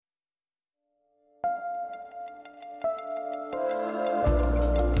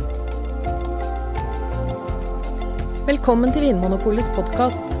Velkommen til Vinmonopolets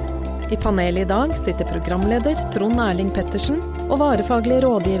podcast. I panelet I dag sitter programleder Trond Erling Pettersen og varefaglige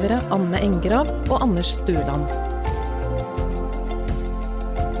rådgivere Anne Engrav og Anders Stuland.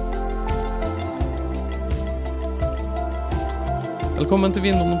 Velkommen til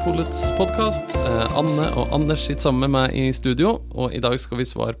Vinmonopolets podcast. Anne og Anders sitter sammen med meg I studio, og I dag skal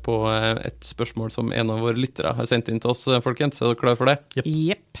vi svare på et spørsmål som en av våre lyttere har sendt inn til oss, folkens. Er dere klar for det?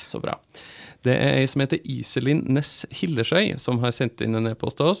 Jepp. Så bra. Det en som heter Iselin Ness Hillesjøy, som har sendt inn en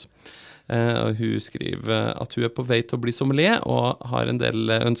e-post til oss. Og hun skriver at hun på vei til å bli sommelier, og har en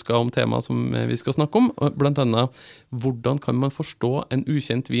del ønsker om tema som vi skal snakke om. Og blant annet, hvordan kan man forstå en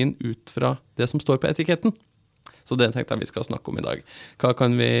ukjent vin ut fra det som står på etiketten? Så det tenkte jeg vi skal snakke om I dag. Hva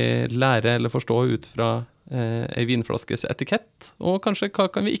kan vi lære eller forstå ut fra en vinflaskes etikett? Og kanskje hva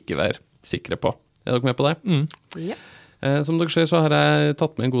kan vi ikke være sikre på? Er dere med på det? Ja. Som dere ser så har jeg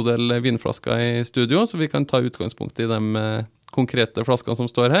tatt med en god del vinflasker I studio, så vi kan ta utgangspunkt I de konkrete flaskene som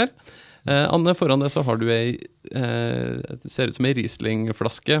står her. Anne, foran det så har du det ser ut som en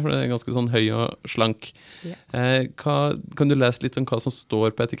Riesling-flaske, for det ganske sånn høy og slank. Ja. Kan du lese litt om hva som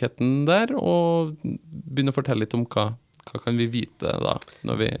står på etiketten der, og begynne å fortelle litt om hva kan vi vite da,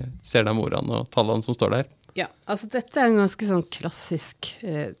 når vi ser de ordene og tallene som står der? Ja, altså dette en ganske sånn klassisk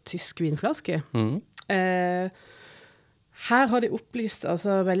tysk vinflaske. Her har de opplyst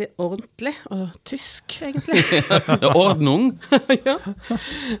altså veldig ordentlig og tysk egentlig. Ordnung? Ja.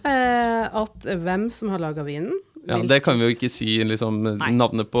 At hvem som har laget vinen. Ja, det kan vi jo ikke si liksom,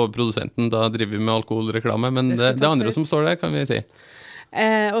 navnet på produsenten, da driver vi med alkoholreklame, men det andre som står der kan vi si.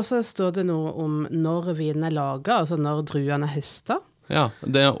 Og så står det noe om når vinen laget, altså når druene høstet. Ja,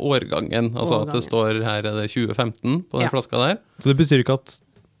 det årgangen, altså at det står her det 2015 på den flaska der. Så det betyr ikke at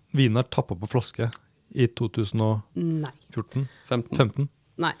vinen tappet på flaske I 2014? 15?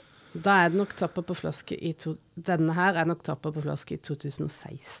 Nei, da det nok tappet på flaske denne her nok tappet på flaske I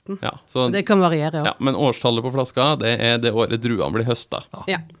 2016. Ja, så det kan variere, ja. Ja. Men årstallet på flaska, det det året druene blir høstet.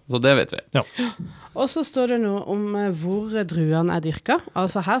 Ja. Så det vet vi. Ja. Og så står det noe om hvor druene dyrket.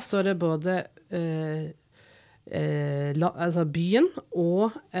 Altså her står det både altså byen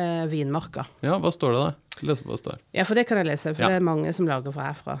og vinmarka. Ja, hva står det da? Les hva det står. Ja, for det kan jeg lese, for det mange som lager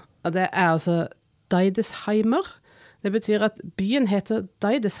fra herfra. Og det altså Deidesheimer. Det betyr at byen heter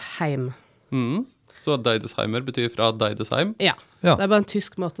Deidesheim. Så Deidesheimer betyr fra Deidesheim? Ja, det bare en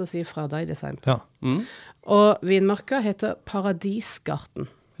tysk måte å si fra Deidesheim. Ja. Og vinmarka heter Paradisgarten.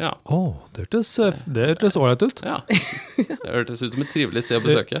 Ja. Det hørtes ordentlig ut. Ja, det hørtes ut som et trivelig sted å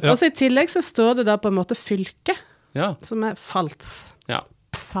besøke. Og så I tillegg så står det da på en måte fylke, som Pfalz. Ja.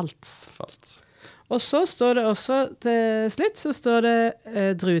 Pfalz. Og så står det også, til slutt, så står det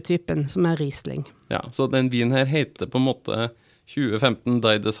druetypen, som Riesling. Ja, så den vinen her heter på en måte 2015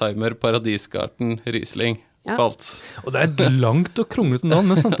 Deidesheimer Paradisgarten Riesling Pfalz. Og det et langt og kronglete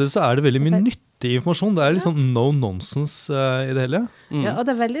navn, men samtidig så det veldig mye nyttig informasjon. Det litt sånn no-nonsense I det hele. Ja, og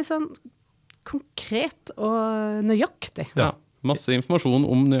det veldig sånn konkret og nøyaktig. Ja. Masse informasjon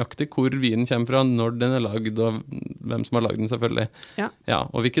om nøyaktig hvor vinen kommer fra, når den laget, og hvem som har laget den selvfølgelig. Ja,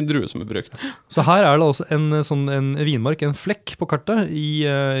 og hvilken drue som brukt. Så her det altså en vinmark, en flekk på kartet I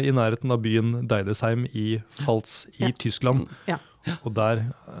nærheten av byen Deidesheim I Pfalz I Tyskland. Ja. Og der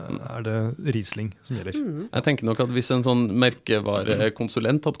det Riesling som gjelder. Jeg tenker nok at hvis en sånn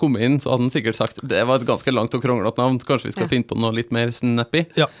merkevarekonsulent hadde kommet inn, så hadde han sikkert sagt, det var et ganske langt og kronglete navn, kanskje vi skal finne på noe litt mer snappy.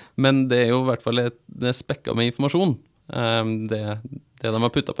 Ja. Men det jo I hvert fall det spekket med informasjon. Det de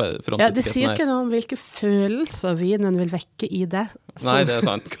har puttet på frontetiketten her. Ja, det sier ikke noe om hvilke følelser vinen vil vekke I det. Nei, det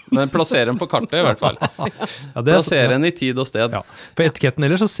sant. Men plasserer den på kartet I hvert fall. Plasserer den I tid og sted. Ja. På etiketten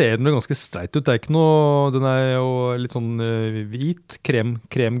ellers så ser den ganske streit ut. Det ikke noe, den jo litt sånn hvit,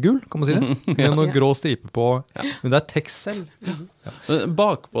 kremgul, kan man si det. Med noen grå striper på, men det tekst.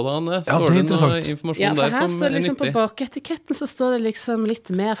 Bakpå da, Anne, står det noe informasjon der som nyttig. Ja, for her står det liksom på baketiketten, så står det liksom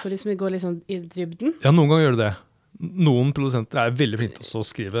litt mer for de som går liksom I dybden. Ja, noen ganger gjør det det. Noen produsenter veldig flinke til å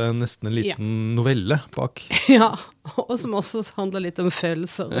skrive nesten en liten novelle bak. Ja, og som også handler litt om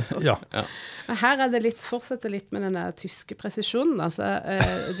følelser. Ja. Her det litt, fortsetter litt med den der tyske presisjonen. Altså,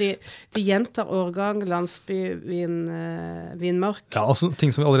 de gjentar årgang, landsby, vinmark. Ja, altså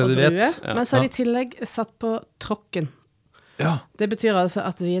ting som vi allerede vet. Men så de I tillegg satt på trokken. Ja. Det betyr altså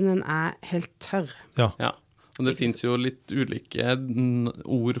at vinen helt tørr. Ja. Og det finnes jo litt ulike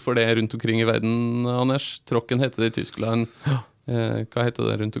ord for det rundt omkring I verden, Anders. Trocken heter det I Tyskland. Hva heter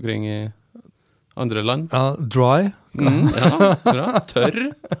det rundt omkring I andre land? Ja, dry. Ja, bra. Tørr.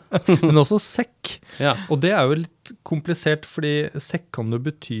 Men også sekk. Ja. Og det jo litt komplisert, fordi sekk kan jo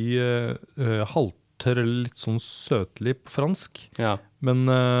bety halvtørr eller litt sånn søtlig på fransk. Ja. Men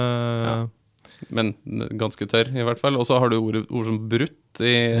men ganske tørr i hvert fall. Og så har du ord som brutt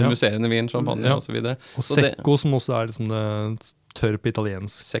i musserende vin, champagne og så videre. Og secco som også liksom det tørr på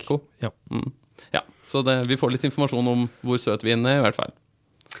italiensk. Secco? Ja. Ja, så vi får litt informasjon om hvor søt vin i hvert fall.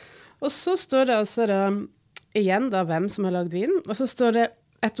 Og så står det altså da, igjen da, hvem som har lagd vinen, og så står det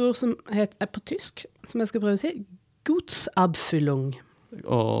et ord som er på tysk, som jeg skal prøve å si, Gutsabfüllung.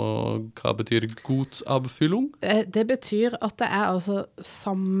 Og hva betyr Gutsabfüllung? Det betyr at det er altså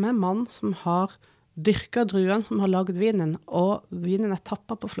samme mann som har dyrket druen, som har lagd vinen, og vinen er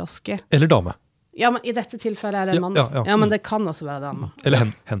tappet på flaske. Eller dame. Ja, men i dette tilfellet er det en mann. Ja, men det kan også være dame. Eller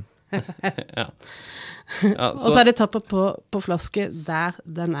hen. Og så er det tappet på flaske der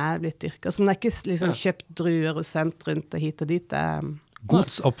den er blitt dyrket. Så den er ikke liksom kjøpt druer og sendt rundt og hit og dit.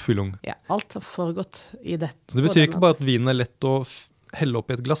 Gutsabfüllung. Ja, alt har foregått i dette. Så det betyr ikke bare at vinen er lett å helle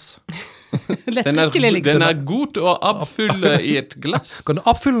opp i et glass. Den er god å abfylle i et glass. Kan du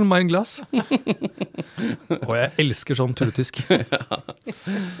abfylle meg en glass? Og jeg elsker sånn turtysk.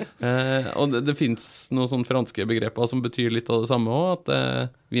 Og det finnes noen sånne franske begreper som betyr litt av det samme også, at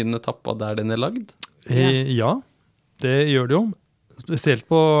vinen er tappet der den er lagd. Ja, det gjør det jo. Spesielt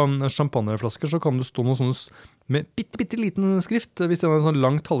på champagneflasker så kan det stå noe sånn med bitte liten skrift. Hvis det er en sånn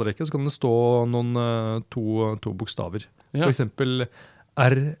lang tallrekke, så kan det stå noen to bokstaver. For eksempel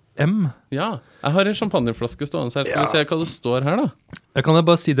RM. Ja, jeg har en champagneflaske stående her. Skal vi se hva det står her da? Jeg kan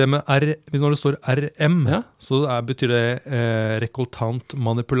bare si det med R. Hvis når det står RM, så betyr det rekoltant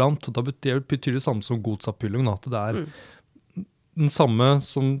manipulant. Da betyr det samme som godsabfylling. At det er den samme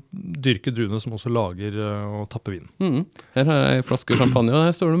som dyrker druene, som også lager og tapper vin. Her har jeg en flaske champagne, og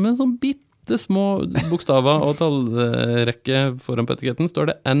her står det med en sånn bitte små bokstaver og tallrekke foran på etiketten. Står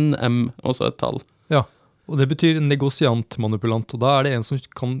det NM, også et tall. Ja. Og det betyr negosiant manipulant, og da er det en som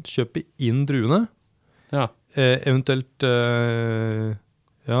kan kjøpe inn druene, eventuelt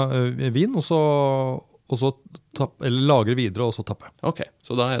vin, og så tappe, eller lagre videre, og så tappe. Ok,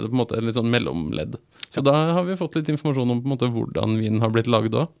 så da er det på en måte litt sånn mellomledd. Så da har vi fått litt informasjon om på en måte hvordan vinen har blitt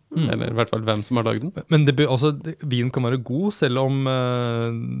laget da, eller i hvert fall hvem som har laget den. Men vinen kan være god, selv om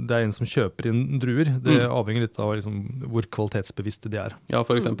det er en som kjøper inn druer. Det avhenger litt av liksom, hvor kvalitetsbevisste de er. Ja,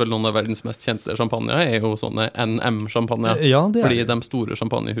 for eksempel noen av verdens mest kjente champagne er jo sånne NM-champagne, fordi de store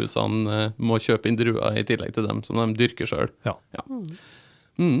champagnehusene må kjøpe inn druer i tillegg til dem som de dyrker selv. Ja.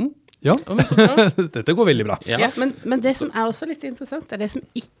 Ja, dette går veldig bra. Men det som er også litt interessant, er det som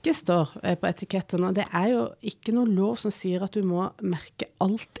ikke står på etiketten, og det er jo ikke noe lov som sier at du må merke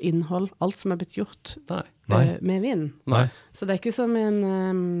alt innhold, alt som er blitt gjort med vin. Så det er ikke som en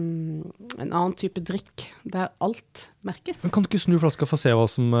annen type drikk, der alt merkes. Men kan du ikke snu flaska for å se hva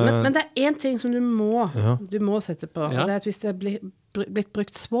som... Men det er en ting som du må sette på, og det er at hvis det er blitt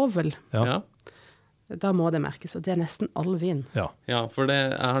brukt svovel, da må det merkes, og det er nesten all vin. Ja, for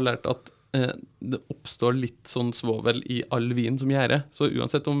jeg har lært at det oppstår litt sånn svovel i all vin som gjærer. Så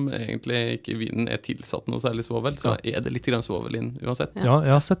uansett om egentlig ikke vinen er tilsatt noe særlig svovel, så er det litt grann svovel inn uansett. Ja,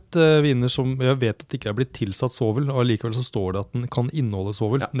 jeg har sett viner som jeg vet at det ikke er blitt tilsatt svovel, og likevel så står det at den kan inneholde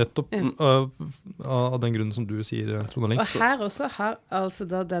svovel, nettopp av den grunnen som du sier, Trond Erling. Og her også har altså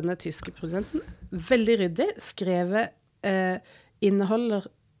da denne tyske produsenten veldig ryddig skrevet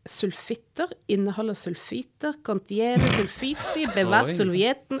inneholder sulfiter, contiene sulfiti, bevat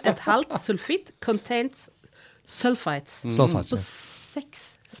sulfieten, et halvt sulfit, contains sulfites. På 6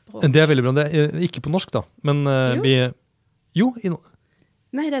 språk. Det er veldig bra. Det er ikke på norsk da, men Nei,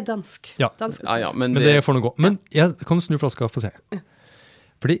 det er dansk. Dansk men det får nå gå. Men jeg kan snu flaska for å se.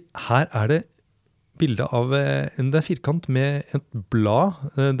 Fordi her er det bilde av en firkant med et blad.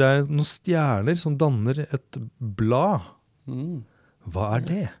 Det er noen stjerner som danner et blad. Hva er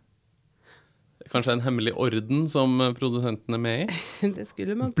det? Kanskje en hemmelig orden som produsenten er med i? Det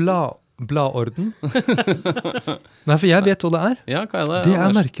skulle man... Bladorden? Nei, for jeg vet hva det er. Ja, hva er det? Det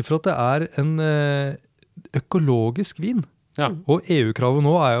er merket for at det er en økologisk vin. Og EU-kravet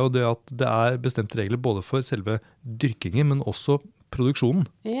nå er jo det at det er bestemte regler både for selve dyrkingen, men også produksjonen.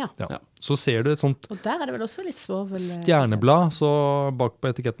 Så ser du et sånt... Og der er det vel også litt svovel... Stjerneblad, så bak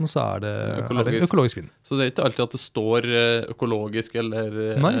på etiketten så er det økologisk vin. Så det er ikke alltid at det står økologisk eller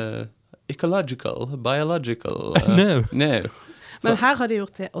ecological, biological. No. Men her har de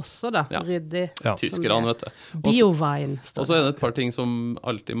gjort det også da, ryddig. Tyskerne, vet du. Biovine. Og så er det et par ting som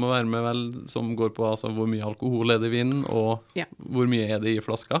alltid må være med, vel, som går på altså, hvor mye alkohol er det i vinen, og hvor mye er det i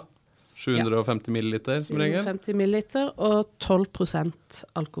flaska. 750 milliliter som regel. 750 milliliter og 12%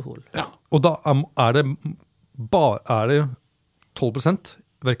 alkohol. Og da er det 12%,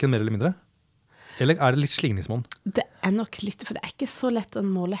 hverken mer eller mindre? Eller det litt slingringsmonn? Det nok litt, for det ikke så lett å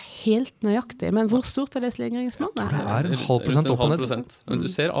måle helt nøyaktig. Men hvor stort det slingringsmonnet? Det 0,5% opp og ned. Men du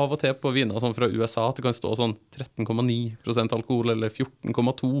ser av og til på viner sånn fra USA at det kan stå sånn 13,9% alkohol eller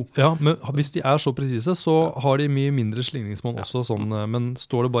 14,2. Ja, men hvis de så presise, så har de mye mindre slingringsmonn også, sånn, men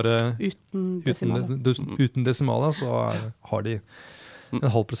står det bare uten desimaler, så har de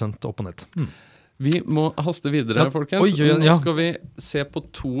 0,5% opp og ned. Vi må haste videre, folkens. Nå skal vi se på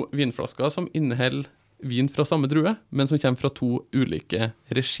 2 vinflasker som inneholder vin fra samme drue, men som kommer fra 2 ulike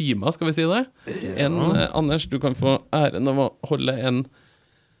regimer, skal vi si det. Anders, du kan få æren av å holde en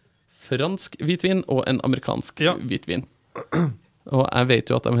fransk hvitvin og en amerikansk hvitvin. Og jeg vet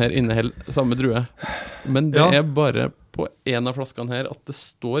jo at de her inneholder samme drue, men det bare på en av flaskene her at det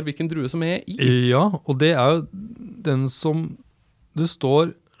står hvilken drue som i. Ja, og det jo den som det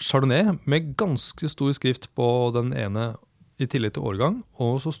står Chardonnay med ganske stor skrift på den ene i tillegg til årgang,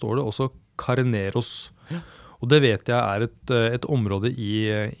 og så står det også Carneros. Og det vet jeg et område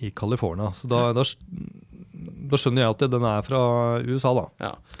i California. Så da skjønner jeg at den fra USA da.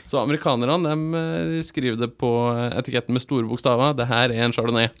 Ja. Så amerikanerne, de skriver det på etiketten med store bokstaver. Det her en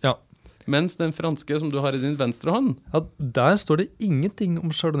Chardonnay. Ja. Mens den franske som du har i din venstre hånd. Ja, der står det ingenting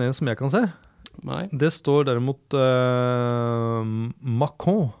om Chardonnay som jeg kan se. Nei. Det står derimot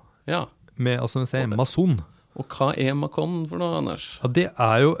Macon, med Mason. Og hva Macon for noe, Anders? Ja, det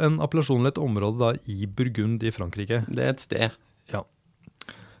jo en appellasjon til et område da, i Burgund i Frankrike. Det et sted. Ja,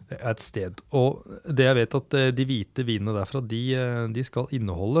 det et sted. Og det jeg vet at de hvite vinene derfra, de skal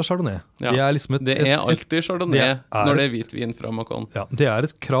inneholde Chardonnay. Ja, det liksom det alltid Chardonnay når det hvit vin fra Macon. Ja, det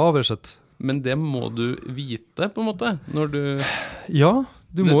et krav, rett og slett. Men det må du vite, på en måte, når du... Ja,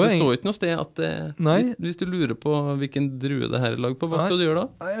 du må det står ikke noe sted at hvis du lurer på hvilken drue det her lag på, hva skal du gjøre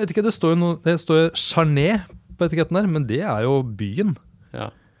da? Jeg vet ikke, det står Chardonnay på etiketten her, men det jo byen.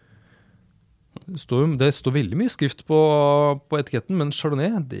 Ja. Det står veldig mye skrift på etiketten, men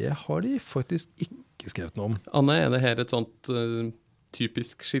Chardonnay, det har de faktisk ikke skrevet noe om. Anne, det her et sånt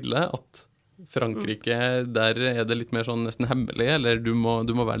typisk skille at Frankrike, der det litt mer sånn nesten hemmelig, eller du må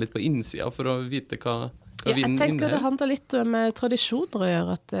være litt på innsida for å vite hva vinen jeg tenker det handler litt om tradisjoner å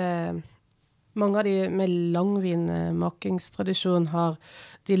gjøre, at mange av de med langvinmakingstradisjon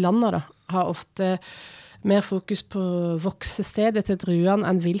de landene har ofte mer fokus på voksestedet til druen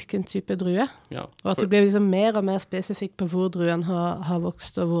enn hvilken type drue. Ja, og at det blir liksom mer og mer spesifikt på hvor druen har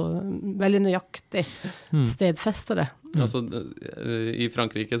vokst, og hvor veldig nøyaktig stedfester det. Altså, i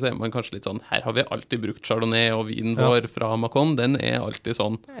Frankrike så man kanskje litt sånn, her har vi alltid brukt Chardonnay, og vinen vår fra Macon, den alltid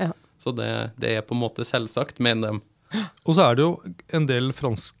sånn. Ja. Så det på en måte selvsagt, mener dem. Og så det jo en del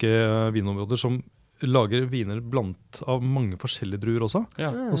franske vinområder som lager viner blant av mange forskjellige druer også. Ja.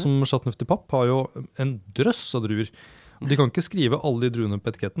 Og som Chateauneuf du Pape har jo en drøss av druer. De kan ikke skrive alle de druene på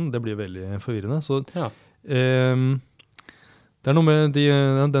etiketten, det blir veldig forvirrende. Så det noe med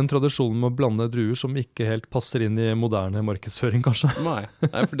den tradisjonen med å blande druer som ikke helt passer inn i moderne markedsføring, kanskje. Nei,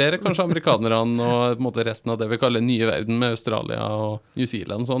 for det kanskje amerikanerne og på en måte resten av det vi kaller nye verden med Australia og New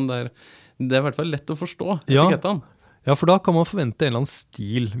Zealand. Sånn, det i hvert fall lett å forstå etikettene. Ja, for da kan man forvente en eller annen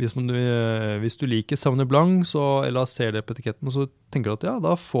stil. Hvis du liker Sauvignon Blanc, eller ser det på etiketten, så tenker du at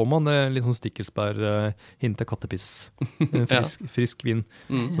da får man litt sånn stikkelsbær, hint av kattepiss. En frisk vin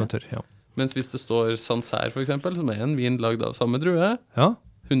som tørr, Mens hvis det står Sancerre for eksempel, som en vin lagd av samme drue,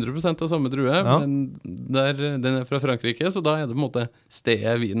 100% av samme drue, men den fra Frankrike, så da det på en måte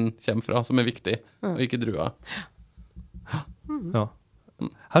stedet vinen kommer fra som viktig, og ikke drua. Ja.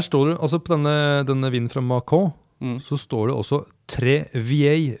 Her står det, altså på denne vinen fra Macon, så står det også Tres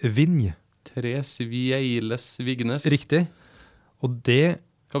Vieilles Vignes. Tres Vieilles Vignes. Riktig. Og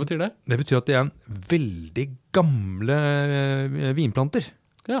hva betyr det? Det betyr at det en veldig gamle vinplanter.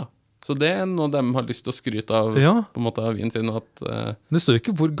 Ja. Så det noe de har lyst til å skryte av på en måte av vinen sin. At, Det står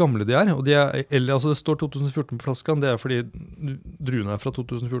ikke hvor gamle de og altså det står 2014 på flasken, det fordi druene fra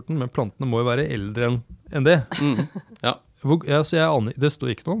 2014, men plantene må jo være eldre enn det. Ja. Så jeg aner, det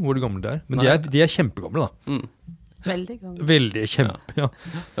står ikke noe om hvor gamle de men de kjempegamle da. Veldig gamle. Veldig kjempe, ja,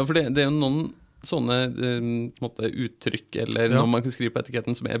 for det jo noen sånne måte, uttrykk eller noe man kan skrive på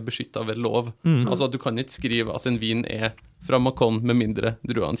etiketten som beskyttet ved lov. Altså at du kan ikke skrive at en vin fra Macon med mindre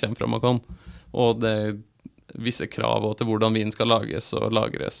druene kommer fra Macon. Og det visse krav til hvordan vinen skal lages og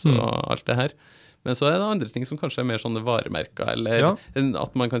lagres og alt det her. Men så det andre ting som kanskje mer sånne varemerker, eller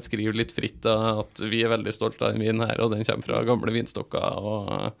at man kan skrive litt fritt at vi veldig stolt av en vin her, og den kommer fra gamle vinstokker,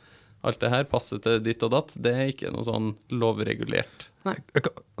 og alt det her passer til ditt og datt. Det ikke noe sånn lovregulert. Nei.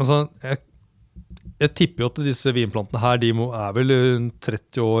 Jeg tipper jo at disse vinplantene her, de vel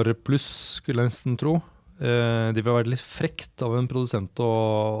 30 år pluss, skulle jeg nesten tro. Det vil være litt frekt av en produsent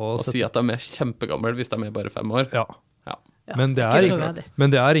å si at de kjempegamle hvis de bare 5 år. Ja. Men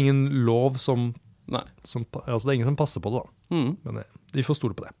det er ingen lov som altså det er ingen som passer på det da. Men de får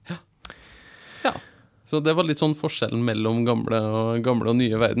stole på det. Ja. Så det var litt sånn forskjellen mellom gamle og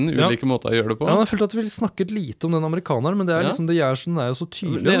nye verden, ulike måter å gjøre det på. Ja, jeg følte at vi snakket lite om den amerikaneren, men det er liksom, den er jo så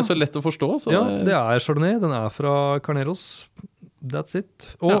tydelig. Det er så lett å forstå. Så det er Chardonnay, den er fra Carneros, that's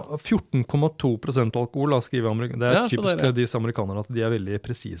it. Og 14,2% alkohol, skriver det er typisk disse amerikanerne, at de er veldig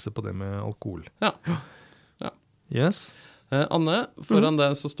presise på det med alkohol. Ja. Yes. Anne, foran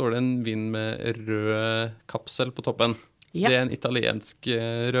deg så står det en vin med rød kapsel på toppen. Ja. Det er en italiensk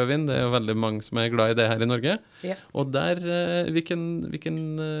rødvin, det er jo veldig mange som er glad i det her i Norge. Ja. Og der, hvilken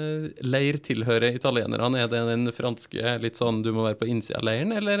leir tilhører italienerne? Er det den franske, litt sånn du må være på innsida av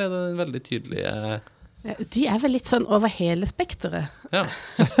leiren, eller er det den veldig tydelige... De er vel litt sånn over hele spekteret,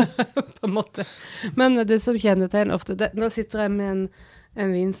 på en måte. Men det som kjennetegner ofte, nå sitter jeg med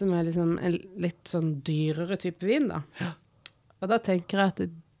en vin som er liksom en litt sånn dyrere type vin da. Ja. Og da tenker jeg at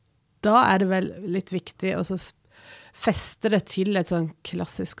da er det vel litt viktig å feste det til et sånn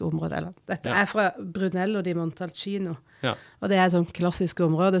klassisk område. Dette er fra Brunello di Montalcino, og det er et sånn klassisk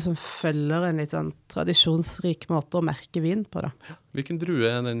område som følger en litt sånn tradisjonsrik måte å merke vin på. Da. Hvilken drue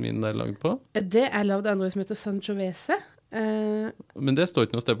er den vinen der laget på? Det er laget av en drue som heter Sangiovese. Men det står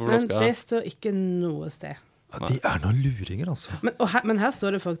ikke noe sted på flaska? Men det står ikke noe sted. Ja, de er noen luringer, altså. Men her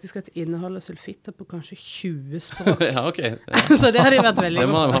står det faktisk at det inneholder sulfitter på kanskje 20 språk. Ja, ok. Så det har de vært veldig godt.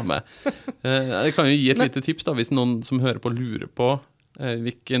 Det må de ha med. Jeg kan jo gi et lite tips da, hvis noen som hører på lurer på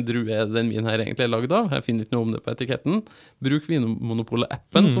hvilken drue den vinen her egentlig er laget av. Jeg finner ikke noe om det på etiketten. Bruk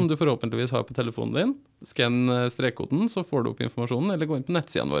Vinmonopolet-appen som du forhåpentligvis har på telefonen din. Skann strekkoden, så får du opp informasjonen, eller gå inn på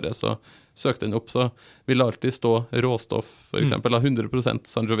nettsiden våre, så søk den opp. Så vil det alltid stå råstoff, for eksempel, av 100%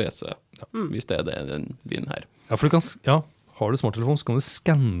 Sangiovese, hvis det er den vinen her. Ja, for du kan, har du smarttelefon, så kan du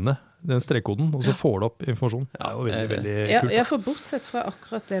skanne den strekkoden, og så får du opp informasjon. Det er jo veldig kult. Ja, for bortsett fra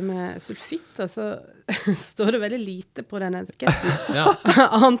akkurat det med sulfitter, så står det veldig lite på den etiketten.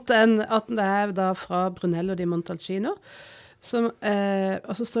 Annet enn at det er da fra Brunello di Montalcino,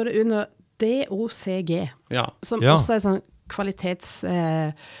 og så står det under DOCG, som også er sånn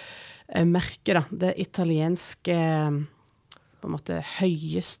kvalitetsmerke, da. Det italienske på en måte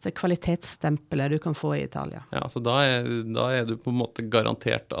høyeste kvalitetsstempelet du kan få i Italia. Ja, så da er du på en måte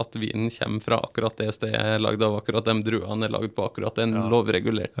garantert at vinen kommer fra akkurat det stedet lagd av akkurat de druene er lagd på akkurat den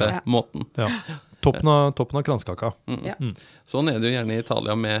lovregulerte måten. Ja. Toppen av kranskaka. Sånn er det jo gjerne i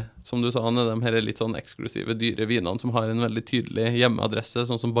Italia med, som du sa, de her litt sånn eksklusive dyre vinene som har en veldig tydelig hjemmeadresse,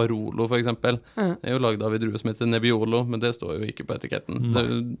 sånn som Barolo for eksempel. Det er jo lagd av en drue som heter Nebbiolo, men det står jo ikke på etiketten.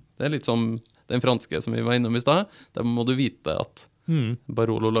 Det er litt som den franske som vi var innom i sted. Der må du vite at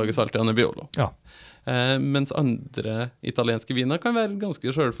Barolo lages alltid av Nebbiolo. Ja. Mens andre italienske viner kan være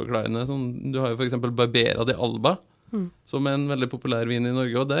ganske selvforklarende. Sånn, du har jo for eksempel Barbera di Alba, som er en veldig populær vin i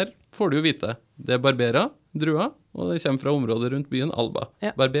Norge, og der får du jo vite. Det er Barbera, drua, og det kommer fra området rundt byen Alba.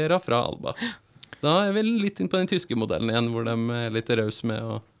 Barbera fra Alba. Da er vi litt inn på den tyske modellen igjen, hvor de er litt raus med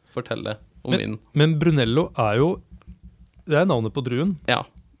å fortelle om vinen. Men Brunello det er navnet på druen. Ja.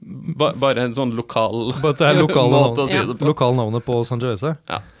 Bare en sånn lokal måte å si det på. Lokal navnet på Sangiovese.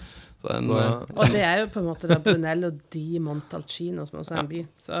 Ja. Og det er jo på en måte da Brunello di Montalcino, som også er en by.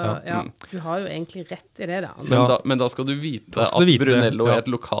 Så du har jo egentlig rett i det da. Men da skal du vite at Brunello er et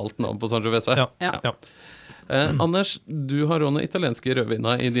lokalt navn på Sangiovese. Ja. Anders, du har også noen italienske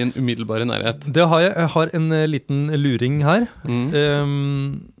rødviner i din umiddelbare nærhet. Det har jeg. Jeg har en liten luring her.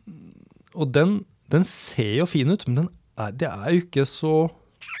 Og den ser jo fin ut, men det er jo ikke så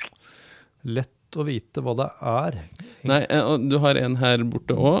lett å vite hva det er. Nei, og du har en her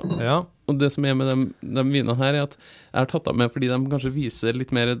borte også. Ja. Og det som er med de vinene her er at jeg har tatt av med fordi de kanskje viser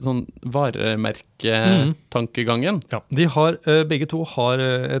litt mer sånn varemerketankegangen. Ja, begge to har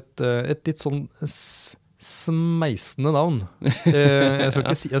et litt sånn smeisende navn. Jeg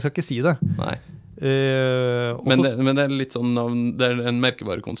skal ikke si det. Nei. Men det er litt sånn navn der en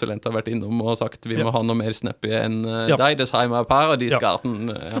merkevarekonsulent har vært innom og sagt vi må ha noe mer snappy enn Deidesheimer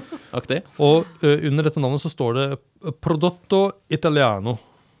Paradisgarten-aktig. Og under dette navnet så står det Prodotto Italiano.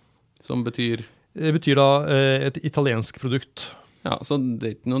 Som betyr? Det betyr da et italiensk produkt. Ja, så det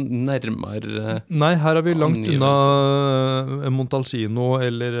er ikke noe nærmere... Nei, her er vi langt unna Montalcino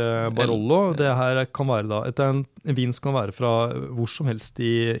eller Barolo. Det her kan være da, en vin som kan være fra hvor som helst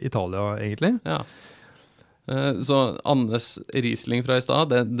i Italia, egentlig. Ja. Så Annes Riesling fra i stad,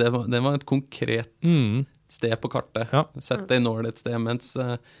 det var et konkret sted på kartet. Sett deg nål et sted, mens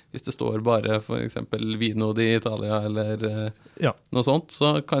hvis det står bare for eksempel vino di Italia eller noe sånt,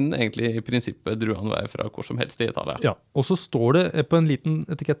 så kan egentlig i prinsippet druene være fra hvor som helst i Italia. Ja, og så står det på en liten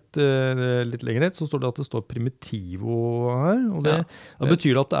etikett litt lenger ned, så står det at det står primitivo her, og det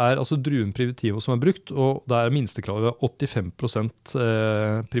betyr at det altså druen primitivo som brukt, og det minstekravet 85%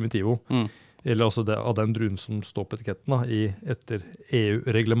 primitivo. Eller altså av den druen som står på etiketten da, etter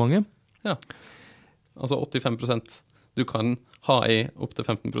EU-reglementet. Ja. Altså 85%. Du kan ha i opp til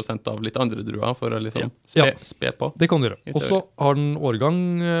 15% av litt andre druer for å liksom spe på. Det kan du gjøre. Og så har den årgang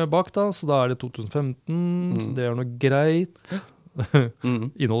bak da, så da det 2015, så det noe greit.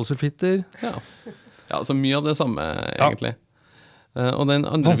 Innholdssulfitter. Ja, så mye av det samme egentlig. Og den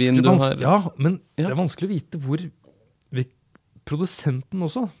andre vinen du har... Ja, men det vanskelig å vite hvor produsenten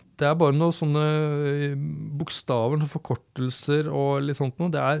også. Det bare noen sånne bokstaver, noen forkortelser og litt sånt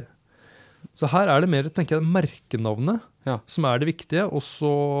noe. Så her det mer, tenker jeg, merkenavnet som det viktige, og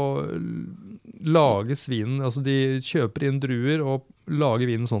så lages vinen, altså de kjøper inn druer og lager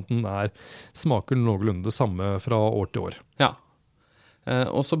vinen sånn at den smaker noenlunde det samme fra år til år. Ja,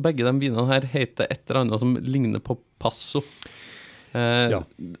 og så begge de vinene her heter et eller annet som ligner på passo.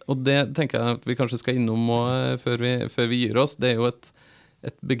 Og det tenker jeg at vi kanskje skal innom før vi gir oss. Det jo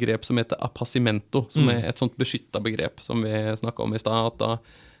et begrep som heter appassimento, som et sånt beskyttet begrep som vi snakket om i sted,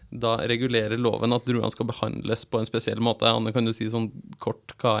 at da regulerer loven at druene skal behandles på en spesiell måte. Anne, kan du si sånn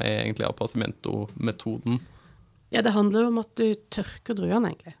kort, hva egentlig appassimento-metoden? Ja, det handler om at du tørker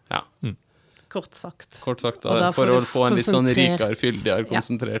druene, egentlig. Ja. Kort sagt. Kort sagt, for å få en litt sånn rikere, fyldigere,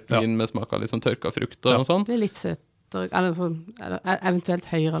 konsentrert vin med smak av litt sånn tørka frukt og sånn. Det litt søtere, eller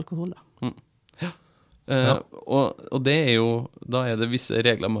eventuelt høyere alkohol da. Og det jo, da det visse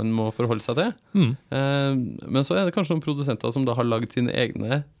regler man må forholde seg til. Men så det kanskje noen produsenter som da har laget sine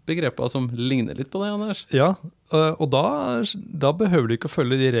egne begreper som ligner litt på det, Anders. Ja, og da behøver du ikke å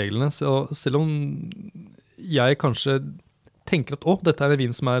følge de reglene, selv om jeg kanskje tenker at dette en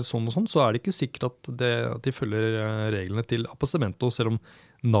vin som sånn og sånn, så det ikke sikkert at de følger reglene til appassimento, selv om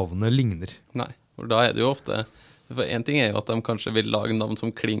navnet ligner. Nei, for da det jo ofte... For en ting jo at de kanskje vil lage navn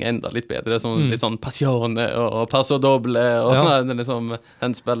som klinger enda litt bedre, som litt sånn passione og passo doble, og liksom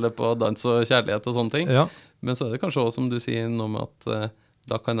henspiller på dans og kjærlighet og sånne ting. Ja. Men så det kanskje også, som du sier, noe med at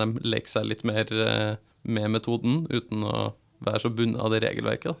da kan de leke seg litt mer med metoden, uten å være så bundet av det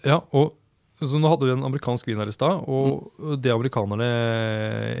regelverket. Da. Ja, og så nå hadde vi en amerikansk vin her i sted, og det amerikanerne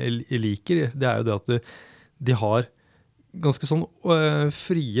liker, det jo det at de har ganske sånn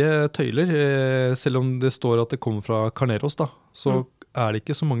frie tøyler, selv om det står at det kommer fra Carneros da, så det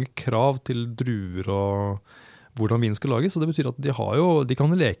ikke så mange krav til druer og hvordan vinen skal lages, så det betyr at de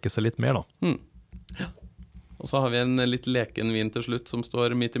kan leke seg litt mer da. Ja. Og så har vi en litt leken vin til slutt som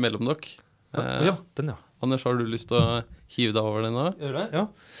står midt imellom dere. Ja, den ja. Anders, har du lyst til å hive deg over den da? Gjør det, ja.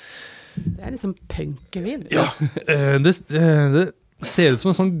 Det litt sånn punkevin. Ja, det ser ut som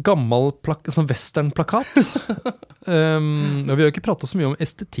en sånn gammel sånn westernplakat. Vi har jo ikke pratet så mye om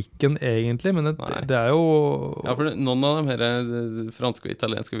estetikken egentlig, men det jo... Ja, for noen av de her franske og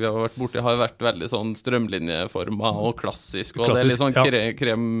italienske vi har vært borti har vært veldig sånn strømlinjeformet og klassisk, og det litt sånn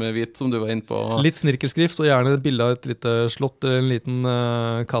kremhvit som du var inne på. Litt snirkelskrift, og gjerne et bilde av et lite slott, en liten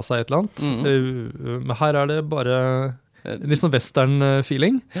kassa et eller annet. Men her det bare... litt sånn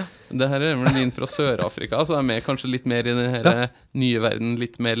western-feeling. Ja, det her en vin fra Sør-Afrika, så med kanskje litt mer i denne nye verden,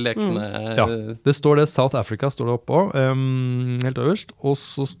 litt mer lekende... Ja, det står det, South Africa står det oppå, helt øverst, og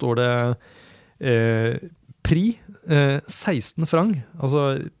så står det Prix 16 franc, altså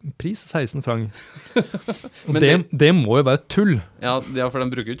pris 16 franc. det må jo være tull. Ja, for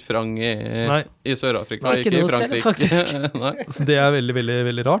de bruker ikke franc i Sør-Afrika, ikke i Frankrike. Så det veldig, veldig,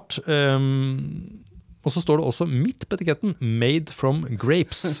 veldig rart. Og så står det også midt på etiketten, made from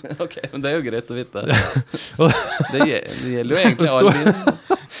grapes. Ok, men det jo greit å vite. Det gjelder jo egentlig all vin.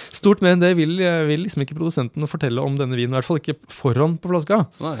 Stort mer enn det vil liksom ikke produsenten fortelle om denne vinen, i hvert fall ikke foran på flaska.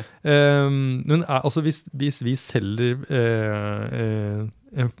 Nei. Men altså hvis vi selger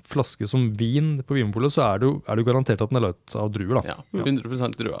en flaske som vin på Vinmonopolet, så det jo garantert at den laget av druer da. Ja,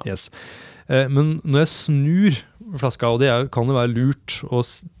 100% druer. Yes. Men når jeg snur flaska, og det kan jo være lurt å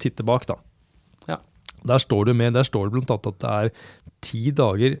titte bak da, der står det blant annet at det 10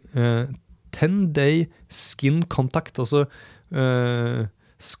 dager 10 day skin contact, altså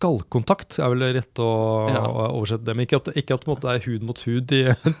skallkontakt vel rett å oversette det, men ikke at det hud mot hud i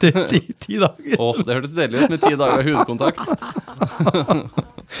 10 dager. Det hørtes deilig ut med 10 dager hudkontakt.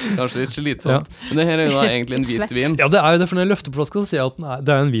 Kanskje litt slitsomt. Men det her jo da egentlig en hvitvin. Ja, det jo det, for når jeg løfter på flaska så ser jeg at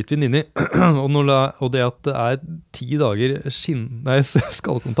det en hvitvin inni, og det at det 10 dager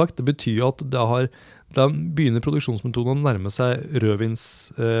skallkontakt, det betyr jo at det har da begynner produksjonsmetoden å nærme seg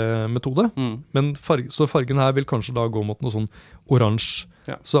rødvinsmetode, så fargen her vil kanskje da gå mot noe sånn oransje,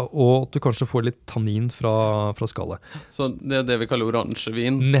 og at du kanskje får litt tannin fra skallet. Så det det vi kaller oransje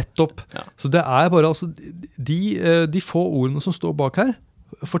vin? Nettopp. Ja. Så det bare, altså, de få ordene som står bak her,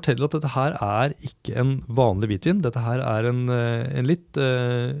 forteller at dette her ikke en vanlig hvitvin. Dette her en litt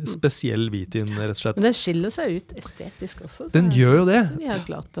spesiell hvitvin, rett og slett. Men den skiller seg ut estetisk også. Den gjør jo det. Så vi har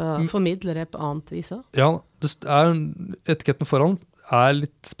klart å formidle det på annet vis også. Ja, etiketten foran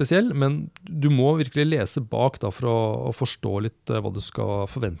litt spesiell, men du må virkelig lese bak da, for å forstå litt hva du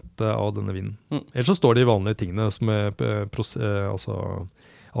skal forvente av denne vinen. Ellers så står det de vanlige tingene som altså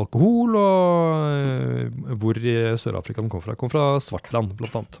alkohol, og hvor i Sør-Afrika den kom fra Svartland,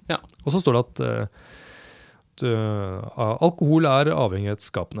 blant annet. Ja. Og så står det at alkohol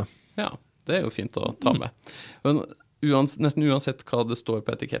avhengighetsskapende. Ja, det jo fint å ta med. Men nesten uansett hva det står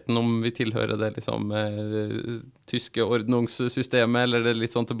på etiketten, om vi tilhører det liksom, tyske ordningssystemet, eller det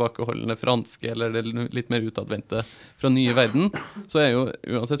litt sånn tilbakeholdende franske, eller det litt mer utadvendte fra nye verden, så jo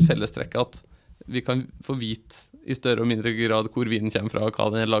uansett fellestrekket at vi kan få vite i større og mindre grad hvor vinen kommer fra, hva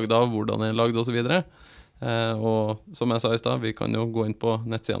den lagd av, hvordan den lagd og så videre. Og som jeg sa i sted, vi kan jo gå inn på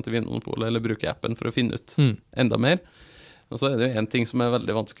nettsiden til Vinmonopolet eller bruke appen for å finne ut enda mer. Og så det jo en ting som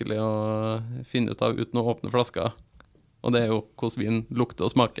veldig vanskelig å finne ut av uten å åpne flasker, og det jo hvordan vin lukter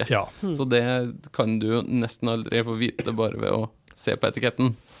og smaker. Ja. Så det kan du jo nesten aldri få vite bare ved å se på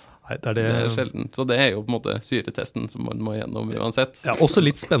etiketten. Nei, det sjelden. Så det jo på en måte syretesten som man må gjennom uansett. Ja, også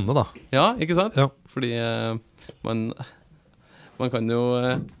litt spennende da. Ja, ikke sant? Ja. Fordi man kan jo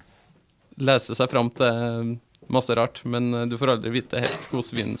lese seg fram til masse rart, men du får aldri vite helt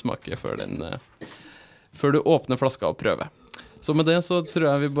hvordan vinen smaker før du åpner flaska og prøver. Så med det så tror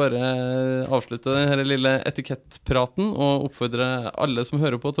jeg vi bare avslutter denne lille etikettpraten og oppfordrer alle som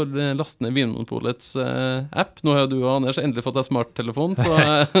hører på til å laste ned Vinmonopolets app. Nå har jo du og Anders endelig fått deg smarttelefon, så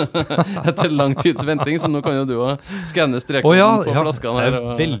etter lang tids venting, så nå kan jo du skanne streken på flaskene her.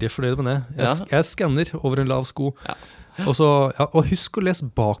 Jeg veldig fornøyd med det. Jeg skanner over en lav sko. Ja. Og husk å lese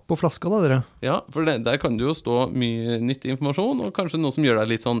bak på flaska da, dere. Ja, for der kan det jo stå mye nyttig informasjon, og kanskje noe som gjør deg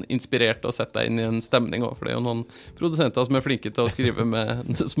litt sånn inspirert og setter deg inn i en stemning også, for det jo noen produsenter som flinke til å skrive med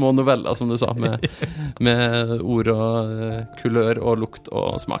små noveller, som du sa, med ord og kulør og lukt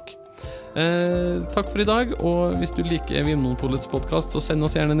og smak. Takk for i dag, og hvis du liker Vinmonopolets podcast, så send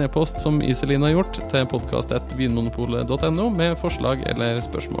oss gjerne en e-post som Iselin har gjort til podcast@vinmonopolet.no med forslag eller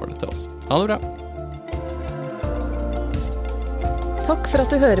spørsmål til oss. Ha det bra! Takk for at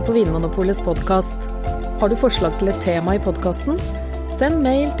du hører på Vinmonopolets podcast. Har du forslag til et tema i podcasten? Send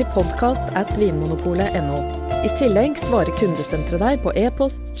mail til podcast@vinmonopolet.no. I tillegg svarer kundesenteret deg på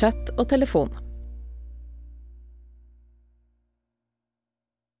e-post, chat og telefon.